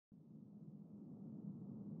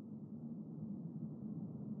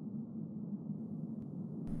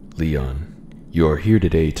Leon, you are here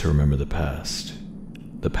today to remember the past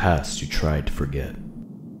you tried to forget.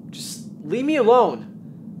 Just leave me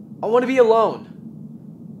alone. I want to be alone.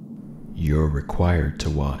 You're required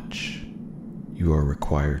to watch. You are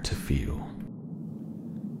required to feel.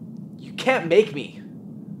 You can't make me.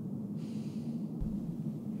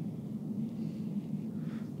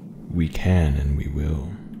 We can and we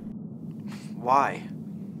will. Why?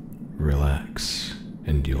 Relax,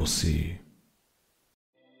 and you'll see.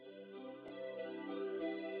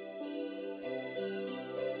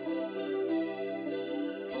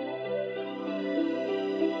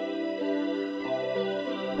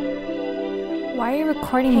 Why are you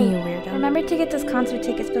recording me, you weirdo? Remember to get those concert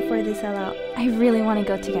tickets before they sell out. I really want to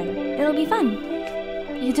go together. It'll be fun.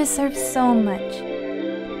 You deserve so much.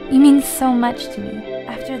 You mean so much to me.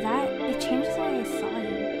 After that, it changed the way I saw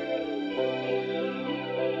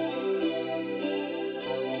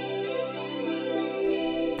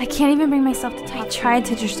you. I can't even bring myself to talk. I tried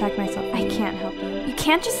to distract myself. I can't help you. You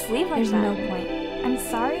can't just leave like that. There's no point. I'm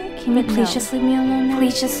sorry. Can you please just leave me alone now?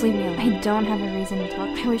 Please just leave me alone. I don't have a reason to talk.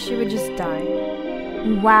 I wish you would just die.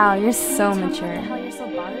 Wow, you're so mature. What the hell you're so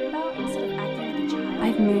bothered about instead of acting like a child?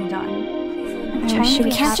 I've moved on. I'm trying to be happy.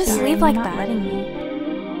 You can't just leave like that. Letting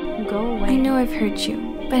me. Go away. I know I've hurt you,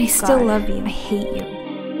 but I still love you. I hate you.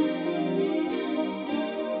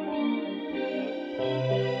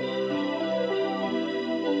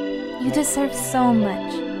 You deserve so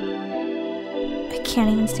much. I can't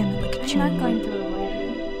even stand the look at you. I'm not going to avoid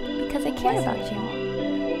you because I care about you.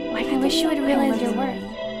 I wish you would realize your worth.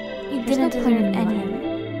 You didn't deserve any of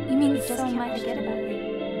it. You mean so much. Forget about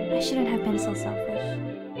you. I shouldn't have been so selfish.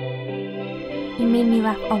 You made me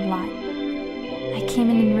laugh a lot. I came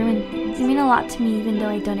in and ruined things. You mean a lot to me even though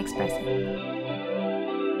I don't express it.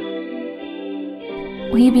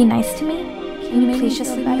 Will you be nice to me? Can you please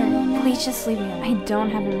just leave me alone? Please just leave me alone. I don't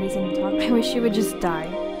have a reason to talk. I wish you would just die.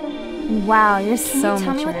 Wow, you're so mature.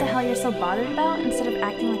 Tell me what the hell you're so bothered about instead of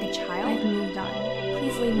acting like a child? I've moved on.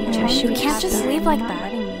 Please leave me alone. You can't just leave like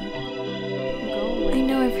that. I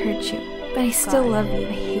know I've hurt you, but I still love you.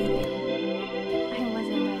 I hate you. I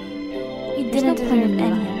wasn't ready. You didn't deserve any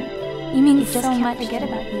of it. You mean so much. Forget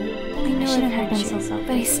about you. I know I shouldn't have been so selfish,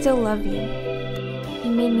 but I still love you.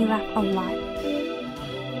 You made me laugh a lot.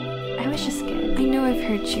 I was just scared. I know I've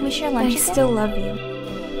hurt you, but I still love you.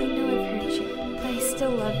 I know I've hurt you, but I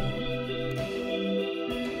still love you.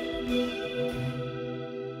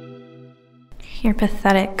 You're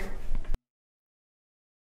pathetic.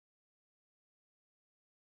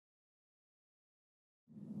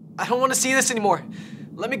 I don't want to see this anymore.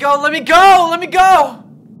 Let me go, let me go, let me go!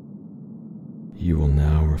 You will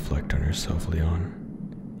now reflect on yourself,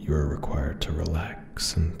 Leon. You are required to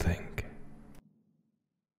relax and think.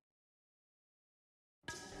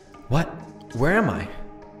 What? Where am I?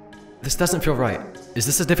 This doesn't feel right. Is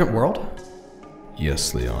this a different world?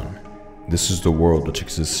 Yes, Leon. This is the world which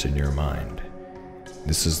exists in your mind.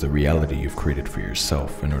 This is the reality you've created for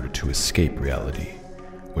yourself in order to escape reality.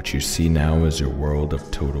 What you see now is your world of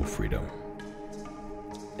total freedom.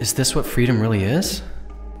 Is this what freedom really is?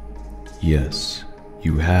 Yes,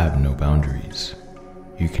 you have no boundaries.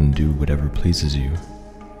 You can do whatever pleases you.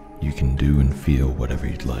 You can do and feel whatever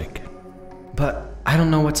you'd like. But I don't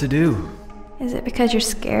know what to do. Is it because you're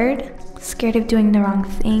scared? Scared of doing the wrong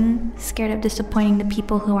thing? Scared of disappointing the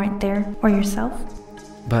people who aren't there or yourself?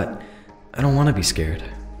 But I don't want to be scared.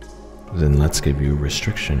 Then let's give you a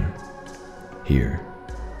restriction. Here.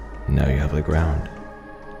 Now you have the ground.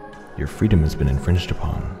 Your freedom has been infringed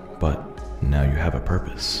upon, but now you have a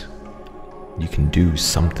purpose. You can do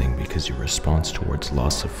something because your response towards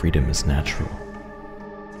loss of freedom is natural.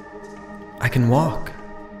 I can walk.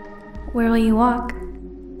 Where will you walk?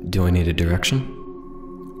 Do I need a direction?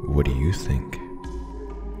 What do you think?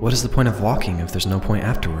 What is the point of walking if there's no point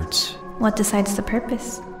afterwards? What decides the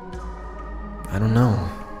purpose? I don't know.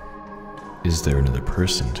 Is there another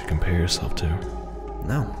person to compare yourself to?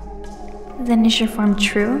 No. Then is your form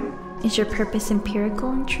true? Is your purpose empirical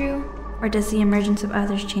and true? Or does the emergence of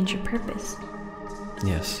others change your purpose?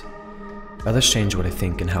 Yes. Others change what I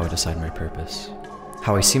think and how I decide my purpose.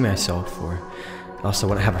 How I see myself, or also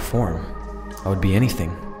when I have a form. I would be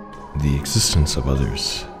anything. The existence of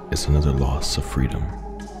others is another loss of freedom.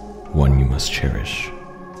 One you must cherish.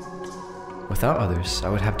 Without others, I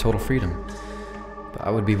would have total freedom. But I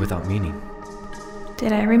would be without meaning.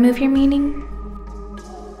 Did I remove your meaning?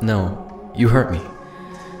 No. You hurt me.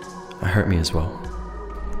 I hurt me as well.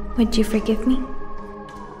 Would you forgive me?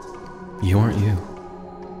 You aren't you.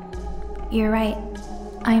 You're right.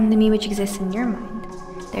 I am the me which exists in your mind.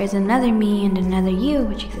 There's another me and another you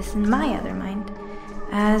which exists in my other mind.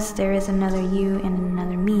 as there is another you and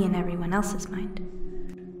another me in everyone else's mind.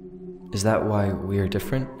 Is that why we are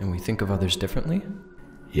different and we think of others differently?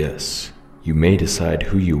 Yes, you may decide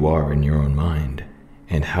who you are in your own mind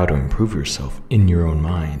and how to improve yourself in your own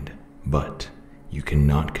mind, but you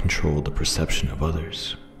cannot control the perception of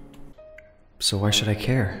others. So why should I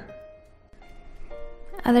care?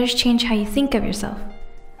 Others change how you think of yourself.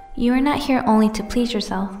 You are not here only to please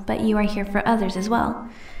yourself, but you are here for others as well.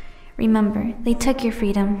 Remember, they took your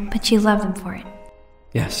freedom, but you love them for it.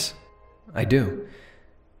 Yes, I do.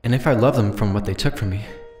 And if I love them from what they took from me,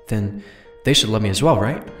 then they should love me as well,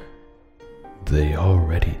 right? They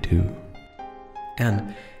already do.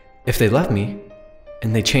 And if they love me,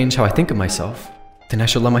 and they change how I think of myself, then I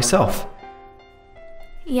should love myself.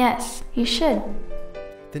 Yes, you should.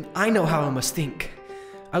 Then I know how I must think.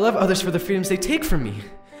 I love others for the freedoms they take from me.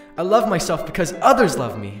 I love myself because others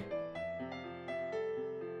love me.